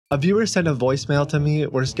A viewer sent a voicemail to me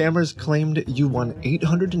where scammers claimed you won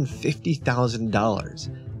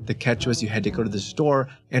 $850,000. The catch was you had to go to the store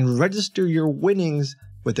and register your winnings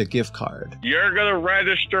with a gift card. You're going to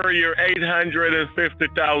register your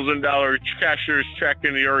 $850,000 cashier's check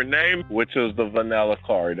in your name, which is the vanilla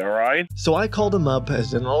card, all right? So I called him up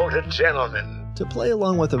as an older gentleman to play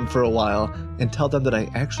along with him for a while and tell them that I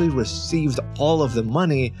actually received all of the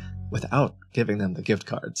money without giving them the gift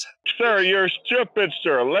cards. Sir, you're stupid,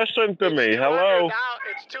 sir. Listen to me. Hello?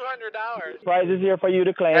 It's $200. Prize is here for you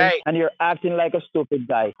to claim, and you're acting like a stupid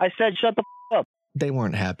guy. I said shut the f up. They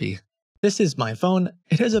weren't happy. This is my phone.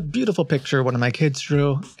 It has a beautiful picture one of my kids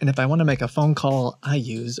drew, and if I want to make a phone call, I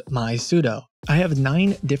use MySudo. I have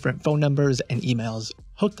 9 different phone numbers and emails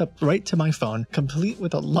hooked up right to my phone, complete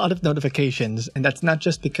with a lot of notifications, and that's not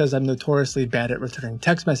just because I'm notoriously bad at returning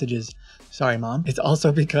text messages. Sorry, Mom. It's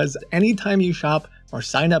also because anytime you shop or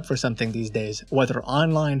sign up for something these days, whether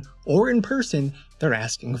online or in person, they're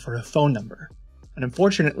asking for a phone number. And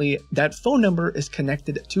unfortunately, that phone number is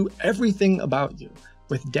connected to everything about you,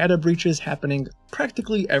 with data breaches happening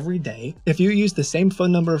practically every day. If you use the same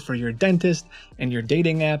phone number for your dentist and your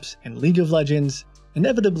dating apps and League of Legends,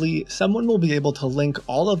 inevitably someone will be able to link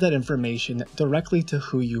all of that information directly to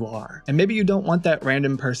who you are. And maybe you don't want that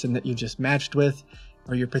random person that you just matched with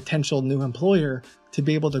or your potential new employer to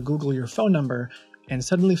be able to Google your phone number and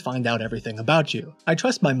suddenly find out everything about you. I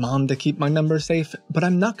trust my mom to keep my number safe, but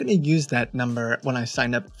I'm not going to use that number when I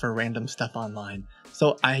sign up for random stuff online.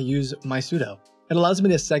 So I use MySudo. It allows me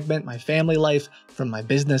to segment my family life from my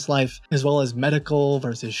business life, as well as medical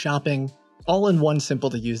versus shopping, all in one simple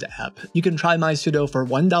to use app. You can try MySudo for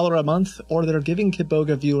 $1 a month, or they're giving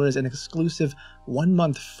Kitboga viewers an exclusive 1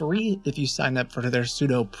 month free if you sign up for their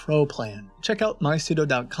Sudo Pro plan. Check out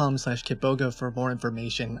mysudo.com/Kitboga for more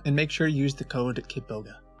information, and make sure you use the code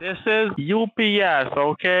Kitboga. This is UPS,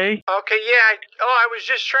 okay? Okay, yeah. I was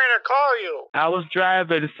just trying to call you. I was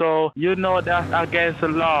driving, so you know that's against the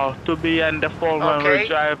law to be on the phone when we're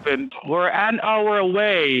driving. We're on our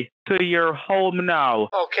way to your home now.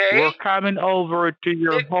 Okay. We're coming over to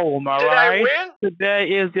your home, all right? right? Did I win? Today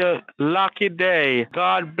is your lucky day.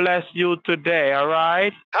 God bless you today, all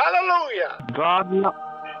right? Hallelujah. God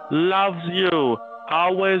loves you.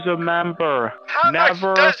 Always remember, how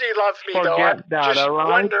never much does he love me, forget though? I'm that, just all right?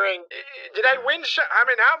 wondering, did I win?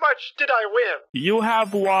 How much did I win? You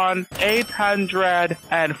have won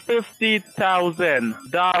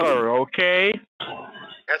 $850,000, okay?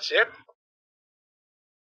 That's it?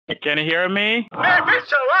 Can you hear me? Man,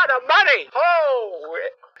 that's a lot of money. Oh,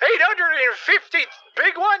 850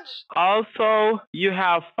 big ones? Also, you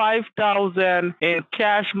have 5,000 in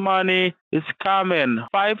cash money is coming.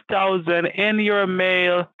 5,000 in your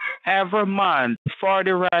mail every month for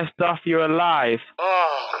the rest of your life.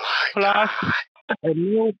 Oh, my God. Plus, a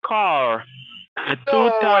new car. A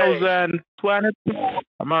 2022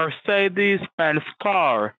 Mercedes-Benz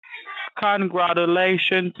car.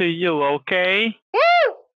 Congratulations to you, okay?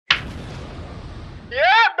 Woo!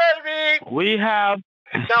 Yeah, baby! We have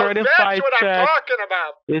now certified that's what I'm check talking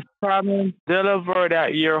about. is coming delivered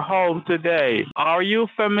at your home today. Are you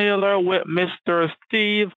familiar with Mr.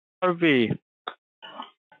 Steve Harvey?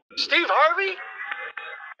 Steve Harvey?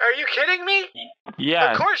 Are you kidding me?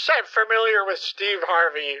 Yes. Of course I'm familiar with Steve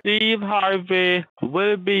Harvey. Steve Harvey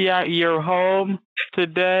will be at your home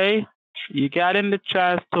today. You got in the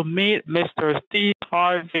chance to meet Mr. Steve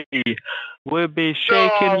Harvey. We'll be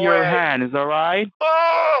shaking your hands, all right?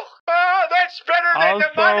 Oh, that's better than the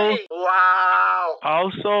money. Wow.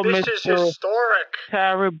 Also, this Mr. is historic.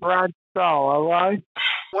 Terry Bradshaw, all right?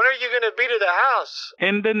 When are you going to be to the house?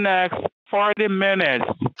 In the next 40 minutes.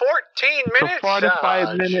 14 minutes?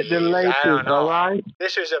 45-minute delay, all right?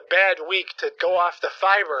 This is a bad week to go off the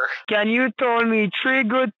fiber. Can you tell me 3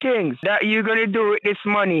 good things that you're going to do with this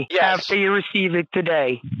money after you receive it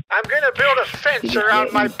today? I'm going to build a fence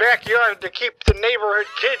around my backyard to keep the neighborhood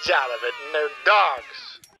kids out of it and their dogs.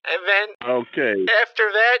 And then,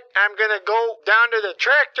 after that, I'm going to go down to the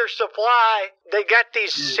Tractor Supply. They got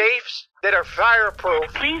these safes that are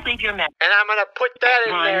fireproof. Please leave your message. And I'm going to put that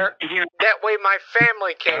in there. That way my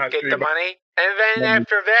family can't get the money. And then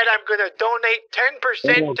after that, I'm going to donate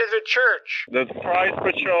 10% to the church. The Price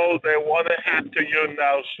Patrol, they want to head to you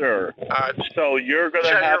now, sir. So you're going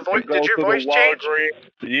to have to go to the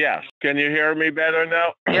Walgreens. Yes. Can you hear me better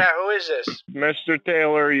now? Yeah, who is this? Mr.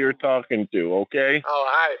 Taylor, you're talking to, okay? Oh,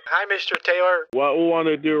 hi. Hi, Mr. Taylor. What we want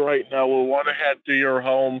to do right now, we want to head to your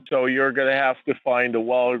home. So you're going to have to find a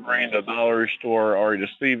Walgreens, a dollar store, or the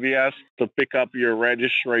CVS to pick up your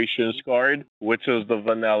registration card, which is the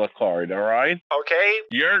vanilla card, all right? right? Okay.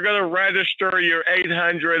 You're going to register your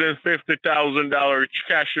 $850,000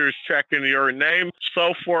 cashier's check in your name.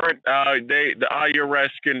 So forth, the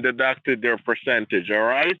IRS can deduct their percentage, all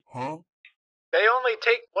right? Huh? They only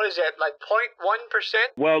take, what is that, like 0.1%?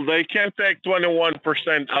 Well, they can't take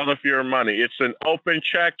 21% out of your money. It's an open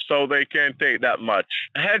check, so they can't take that much.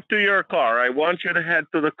 Head to your car. I want you to head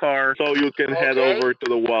to the car so you can head over to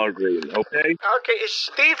the Walgreens, okay? Okay, is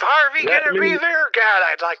Steve Harvey going to be there? God,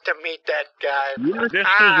 I'd like to meet that guy. This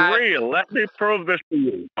is real. Let me prove this to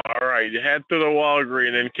you. All right, head to the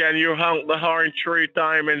Walgreens, and can you honk the horn 3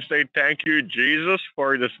 times and say, thank you, Jesus,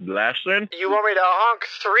 for this blessing? You want me to honk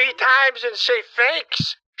 3 times and say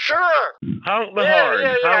thanks? Sure. Honk the horn.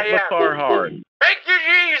 Honk the car horn. Thank you,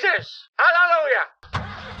 Jesus. Hallelujah.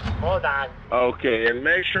 Hold on. Okay, and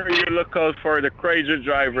make sure you look out for the crazy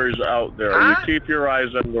drivers out there. You keep your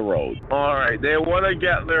eyes on the road. All right, they want to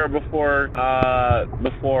get there before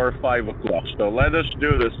 5 o'clock. So let us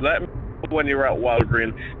do this. Let me know when you're at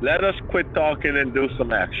Walgreens. Let us quit talking and do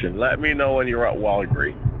some action. Let me know when you're at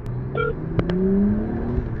Walgreens.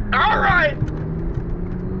 All right.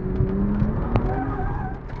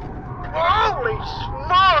 Holy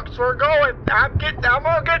smokes, we're going. I'm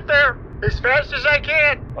gonna get there as fast as I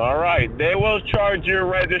can. All right, they will charge you a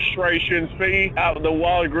registration fee at the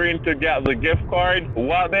Walgreens to get the gift card.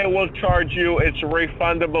 What they will charge you, it's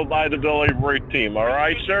refundable by the delivery team. All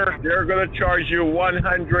right, sir? They're gonna charge you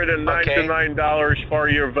 $199 for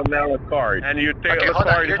your vanilla card, and you take the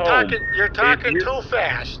card home. You're talking too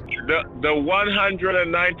fast. The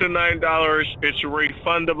 $199 is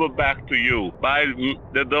refundable back to you by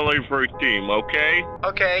the delivery team, okay?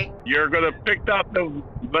 Okay. You're gonna pick up the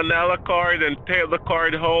vanilla card and take the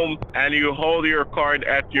card home, and you hold your card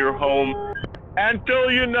at your home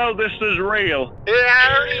until you know this is real. Yeah,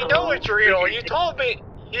 I already know it's real. You told me.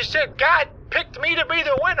 You said God picked me to be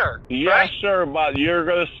the winner. Yes, right? sir, but you're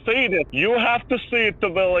gonna see it. You have to see it to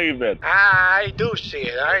believe it. I do see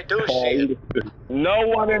it. I do see it. No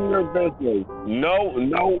one in your business. No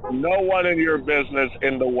one in your business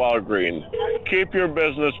in the Walgreens. Keep your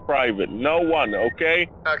business private. No one, okay?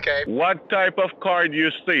 Okay. What type of card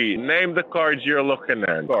you see? Name the cards you're looking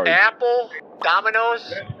at. Apple,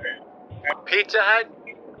 Domino's, Pizza Hut,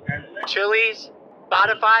 Chili's,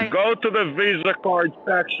 Spotify. Go to the Visa card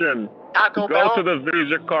section. Taco Bell. Go to the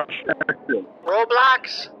Visa card section.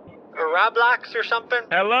 Roblox or something.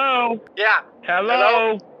 Hello? Yeah.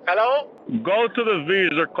 Hello? Hello? Go to the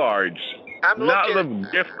Visa cards. I'm looking. Not the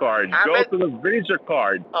gift cards. Go to the Visa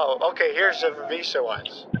card. Oh, okay. Here's the Visa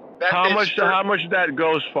ones. How much that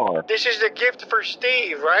goes for? This is the gift for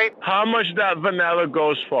Steve, right? How much that vanilla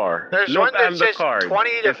goes for? There's Look one that on says the card.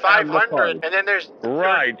 20 to 500, and then there's...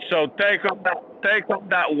 Right, so take up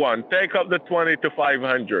that one. Take up the 20 to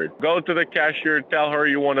 500. Go to the cashier, tell her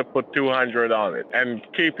you want to put 200 on it, and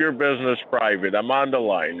keep your business private. I'm on the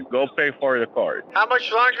line. Go pay for the card. How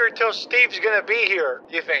much longer until Steve's gonna be here,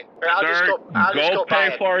 do you think? Or I'll just go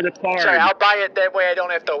pay for the card. Sorry, I'll buy it that way I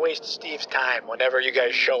don't have to waste Steve's time whenever you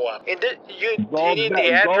guys show up. And do you need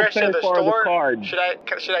the address of the store? Should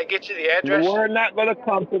I get you the address? We're not gonna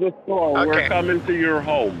come to the store. Okay. We're coming to your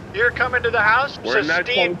home. You're coming to the house? We're so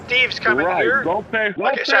Steve's coming here? Go pay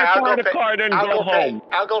for the card and go home.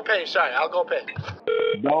 I'll go pay. Sorry, I'll go pay.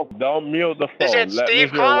 Don't mute the phone. Is that Let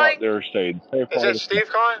Steve me hear calling? what they're saying. Is that Steve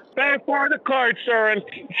calling? Pay for the card, sir, and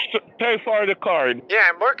pay for the card. Yeah,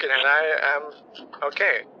 I'm working and I'm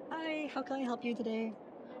okay. Hi, how can I help you today?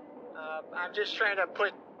 I'm just trying to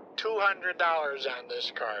put $200 on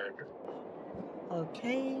this card.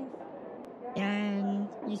 Okay. And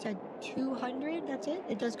you said 200, that's it?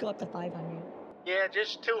 It does go up to 500. Yeah,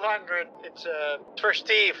 just 200. It's for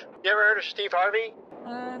Steve. You ever heard of Steve Harvey?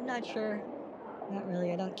 I'm not sure. Not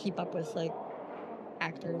really. I don't keep up with, like,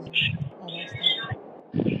 actors and all that stuff.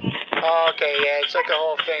 Oh, okay, yeah, it's like a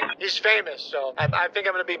whole thing. He's famous, so I think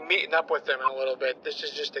I'm going to be meeting up with him in a little bit. This is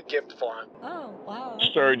just a gift for him. Oh, wow.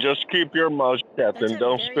 Sir, just keep your mouth shut and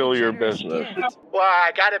don't spill your business. Gift. Well,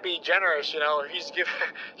 I got to be generous, you know.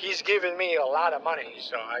 He's giving me a lot of money,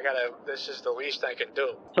 so this is the least I can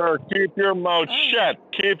do. Sir, keep your mouth shut.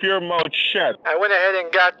 Keep your mouth shut. I went ahead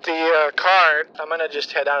and got the card. I'm going to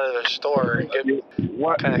just head out of the store and get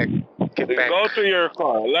back. Go to your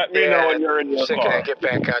car. Let me know when you're in your car. Can I get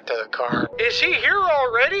back out to the car? Is he here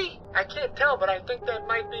already? I can't tell, but I think that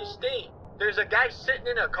might be Steve. There's a guy sitting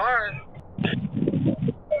in a car.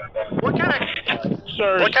 What kind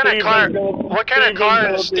of car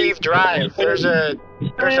does Steve drive? There's a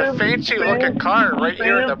fancy looking car right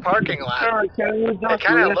here in the parking lot. It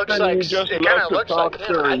kind of looks like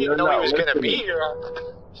him. I didn't know he was gonna be here.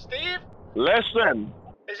 Steve? Listen.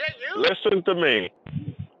 Is that you? Listen to me.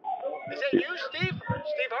 Is that you, Steve?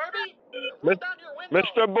 Steve Harvey? Roll down your window.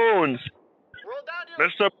 Mr. Bones. Roll down your...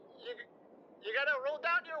 Mr. You gotta roll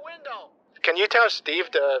down your window. Can you tell Steve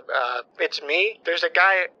to, it's me? There's a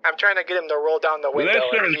guy, I'm trying to get him to roll down the window.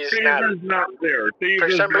 Listen, Steve is not there. For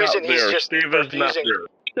some reason, he's just refusing.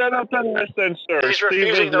 Shut up and listen, sir. He's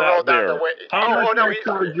refusing to roll down the window. Oh, no. Hey,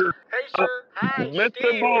 sir. Hi, Mr.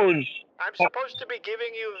 Steve. Bones. I'm supposed to be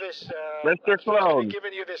giving you this, Mr. Clown.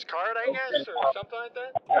 giving you this card, I guess, or something like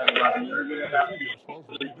that?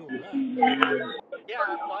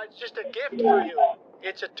 Yeah, well, it's just a gift for you.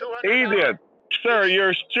 It's a $200. Idiot. Sir,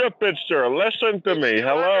 you're stupid, sir. Listen to me.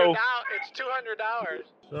 Hello? It's $200.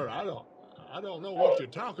 Sir, I don't know what you're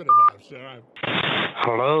talking about, sir.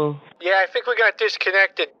 Hello? Yeah, I think we got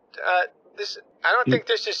disconnected. I don't think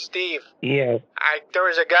this is Steve. Yeah. There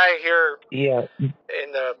was a guy here Yeah.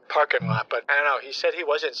 in the parking lot, but I don't know. He said he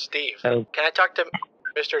wasn't Steve. Oh. Can I talk to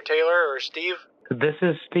Mr. Taylor or Steve? This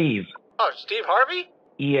is Steve. Oh, Steve Harvey?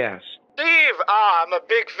 Yes. Steve! I'm a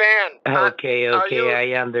big fan. Okay,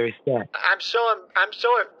 I understand. I'm so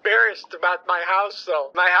embarrassed about my house,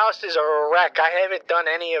 though. My house is a wreck. I haven't done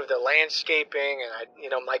any of the landscaping and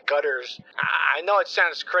my gutters. I know it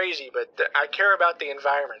sounds crazy, but I care about the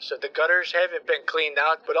environment. So the gutters haven't been cleaned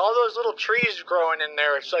out, but all those little trees growing in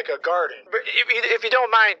there, it's like a garden. But if you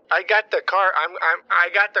don't mind, I got the card. I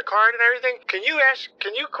got the card and everything. Can you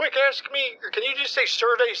quick ask me? Can you just say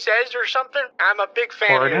survey says or something? I'm a big fan.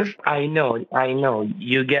 Pardon? Here. I know.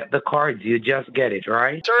 You get the cards. You just get it,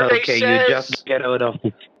 right? Survey okay, says you just get out of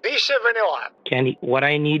it. Visa Vanilla. What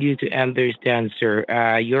I need you to understand, sir,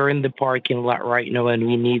 you're in the parking lot right now, and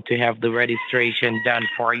we need to have the registration done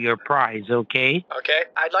for your prize, okay? Okay.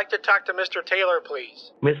 I'd like to talk to Mr. Taylor,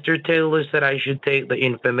 please. Mr. Taylor said I should take the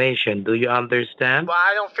information. Do you understand? Well,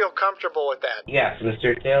 I don't feel comfortable with that. Yes,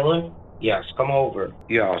 Mr. Taylor? Yes, come over.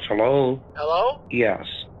 Yes, hello? Hello? Yes.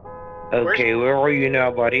 Okay, where are you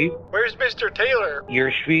now, buddy? Where's Mr. Taylor?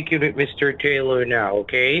 You're speaking with Mr. Taylor now,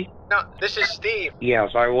 okay? No, this is Steve.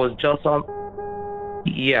 Yes, I was just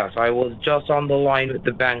on the line with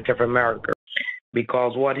the Bank of America.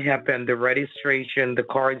 Because what happened, the registration, the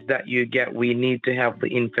cards that you get, we need to have the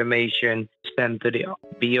information sent to the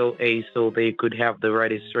BOA so they could have the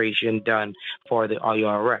registration done for the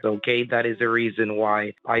IRS, okay? That is the reason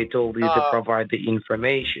why I told you to provide the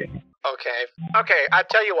information. Okay, I'll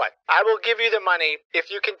tell you what. I will give you the money if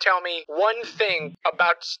you can tell me one thing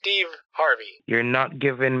about Steve Harvey. You're not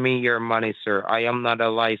giving me your money, sir. I am not a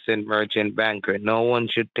licensed merchant banker. No one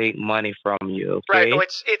should take money from you, okay?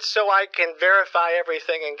 Right, it's so I can verify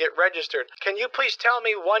everything and get registered. Can you please tell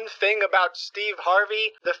me one thing about Steve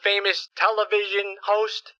Harvey, the famous television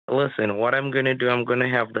host? Listen, what I'm going to do, I'm going to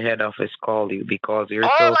have the head office call you because you're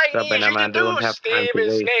so stubborn and I don't have time to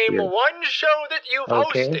waste name here. One show that you've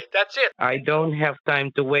hosted. That's it. I don't have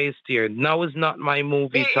time to waste here. Now is not my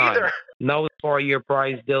movie time. Either. Now it's for your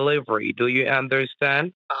prize delivery. Do you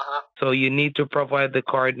understand? Uh-huh. So you need to provide the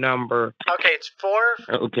card number. Okay, it's 4.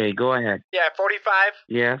 Okay, go ahead. Yeah, 45.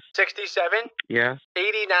 Yes. 67. Yes.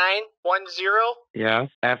 89. 10. Yes.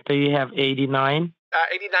 After you have 89.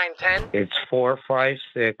 8910. It's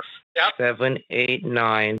 456. Yep.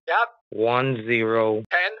 789. Yep. 10. 10.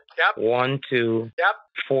 Yep. 12. Yep.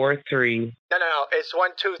 43. No. It's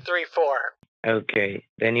 1, 2, 3, 4. Okay.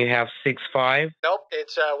 Then you have 65. Nope.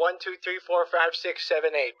 It's 1, 2, 3, 4, 5, 6,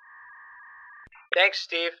 7, 8. Thanks,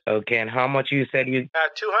 Steve. Okay, and how much you said you...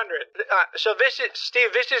 200. So this is,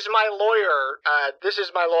 Steve, this is my lawyer. This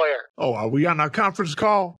is my lawyer. Oh, are we on a conference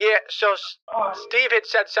call? Yeah, so Steve had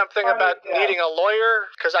said something about needing a lawyer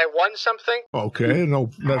because I won something. Okay, no,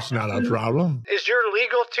 that's not a problem. Is your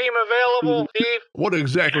legal team available, Steve? What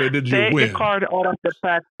exactly did you win? Take the card out of the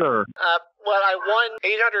pack, sir. Well, I won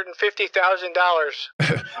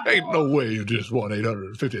 $850,000. Ain't no way you just won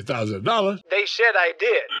 $850,000. They said I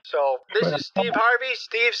did. So this is Steve Harvey.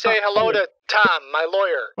 Steve, say hello to Tom, my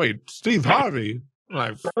lawyer. Wait, Steve Harvey?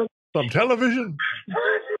 Like from television?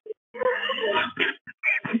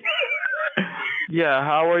 Yeah,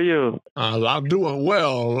 how are you? I'm doing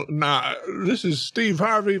well. Now, this is Steve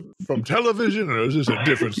Harvey from television, or is this a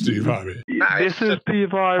different Steve Harvey? This is Steve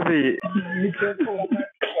Harvey.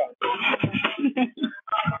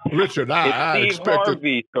 Richard, I expected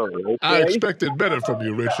better from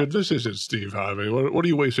you, Richard. This isn't Steve Harvey. What are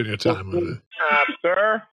you wasting your time with?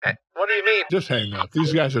 Sir? What do you mean? Just hang up.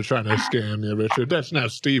 These guys are trying to scam you, Richard. That's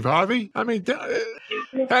not Steve Harvey. I mean,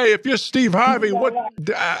 hey, if you're Steve Harvey,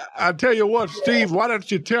 I tell you what, Steve, why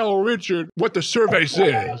don't you tell Richard what the survey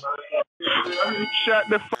says? Shut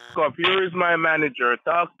the fuck up. Here is my manager.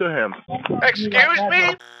 Talk to him. Excuse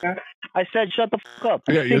me? I said, shut the fuck up.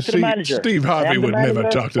 Yeah, you Speak to the see, manager. Steve Harvey would never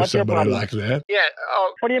talk to What's your somebody problem? like that. Yeah.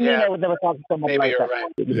 Oh, What do you mean I would never talk to somebody maybe like you're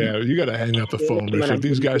that? right. Yeah, you got to hang up the phone, Richard.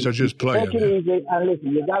 These guys are just playing. Take it easy and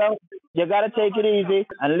listen. You gotta take it easy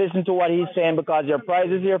and listen to what he's saying because your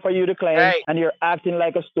prize is here for you to claim, and you're acting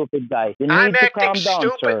like a stupid guy. You need to calm down,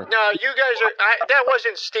 stupid. sir. No, you guys are. That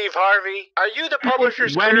wasn't Steve Harvey. Are you the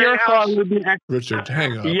Publishers When your call Clearinghouse? will be Richard,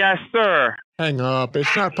 hang up. Yes, sir. Hang up.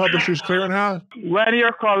 It's not Publishers Clearinghouse. When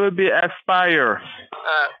your call will be expire?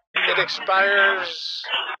 It expires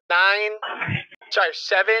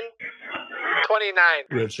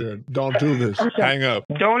 7/29. Richard, don't do this. Hang up.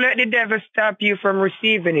 Don't let the devil stop you from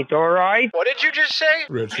receiving it, all right? What did you just say?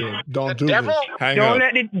 Richard, don't do devil? this. Hang Don't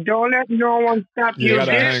up. let no one stop You you.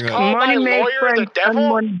 gotta hang up. Call my Money makes lawyer friends the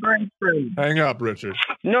devil? and money breaks friends. Hang up, Richard.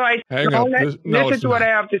 No, Hang don't up. let, No, listen it's to what not.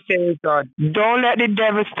 I have to say, God. Don't let the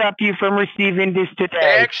devil stop you from receiving this They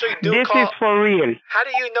today. actually do This call. is for real. How do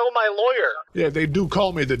you know my lawyer? Yeah, they do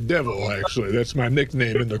call me the devil, actually. That's my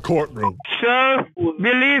nickname in the courtroom. Sir,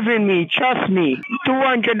 believe in me, trust me.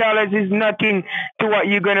 $200 is nothing to what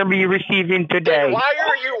you're gonna be receiving today. Then why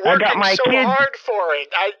are you I got working my so kids. hard for it?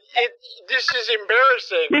 This is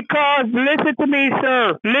embarrassing. Because listen to me,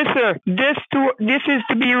 sir. Listen, this is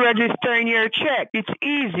to be registering your check. It's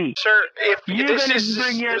easy. Sir, if You're this gonna is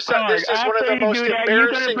bring your this card. is one of After the you most do that,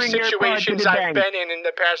 you're gonna embarrassing bring your card to situations the I've bank. been in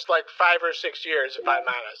the past like 5 or 6 years, if I'm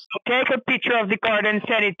honest. Take a picture of the card and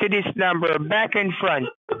send it to this number, back and front.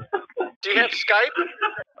 Do you have Skype?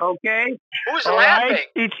 Okay? Who's All laughing? right?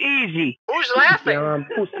 It's easy. Who's laughing?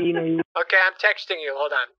 Pussy. Okay, I'm texting you.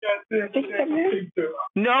 Hold on.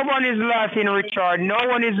 No one is laughing, Richard. No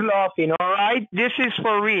one is laughing, all right? This is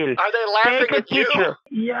for real. Are they laughing Take a at you? picture.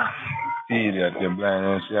 Yeah. Idiot, you're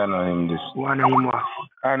blind. I know him this. One anymore.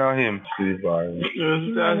 I know him. Steve Harvey.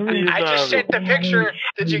 I just sent the picture.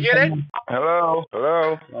 Did you get it? Hello?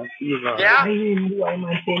 Hello? Yeah?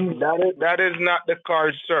 That is not the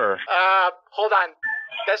card, sir. Hold on.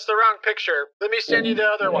 That's the wrong picture. Let me send you the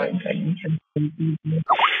other one.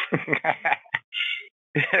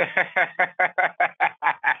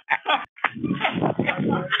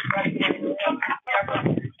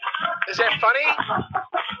 Is that funny?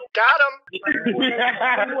 Got him.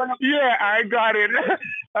 Yeah, I got it.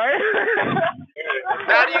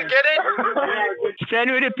 Now do you get it?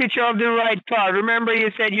 Send me the picture of the right card. Remember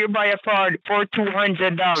you said you buy a card for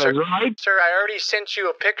 $200, right? Sir, I already sent you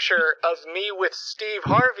a picture of me with Steve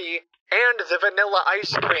Harvey and the vanilla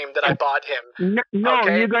ice cream that I bought him. No,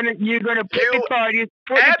 Okay. you're gonna put the card. You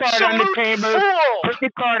put the card on the Absolute table. fool! Put the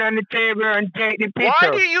card on the table and take the picture. Why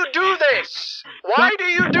do you do this? Why do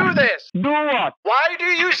you do this? Do what? Why do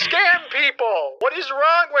you scam people? What is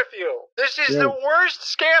wrong with you? This is the worst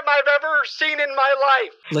scam I've ever seen in my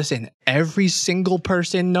life. Listen, every single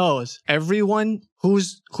person knows, everyone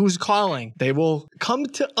who's calling, they will come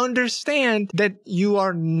to understand that you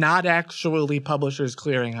are not actually Publishers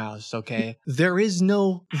Clearinghouse, okay? There is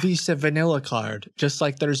no Visa Vanilla card, just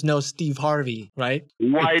like there's no Steve Harvey, right?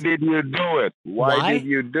 Why did you do it? Why? Did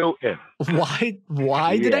you do it?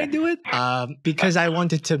 Why did I do it? Because I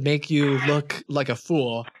wanted to make you look like a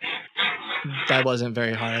fool. That wasn't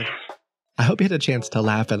very hard. I hope you had a chance to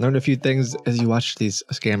laugh and learn a few things as you watch these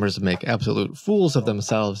scammers make absolute fools of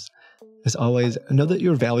themselves. As always, know that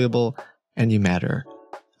you're valuable and you matter.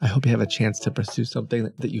 I hope you have a chance to pursue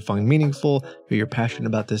something that you find meaningful or you're passionate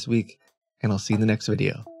about this week, and I'll see you in the next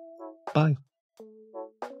video. Bye.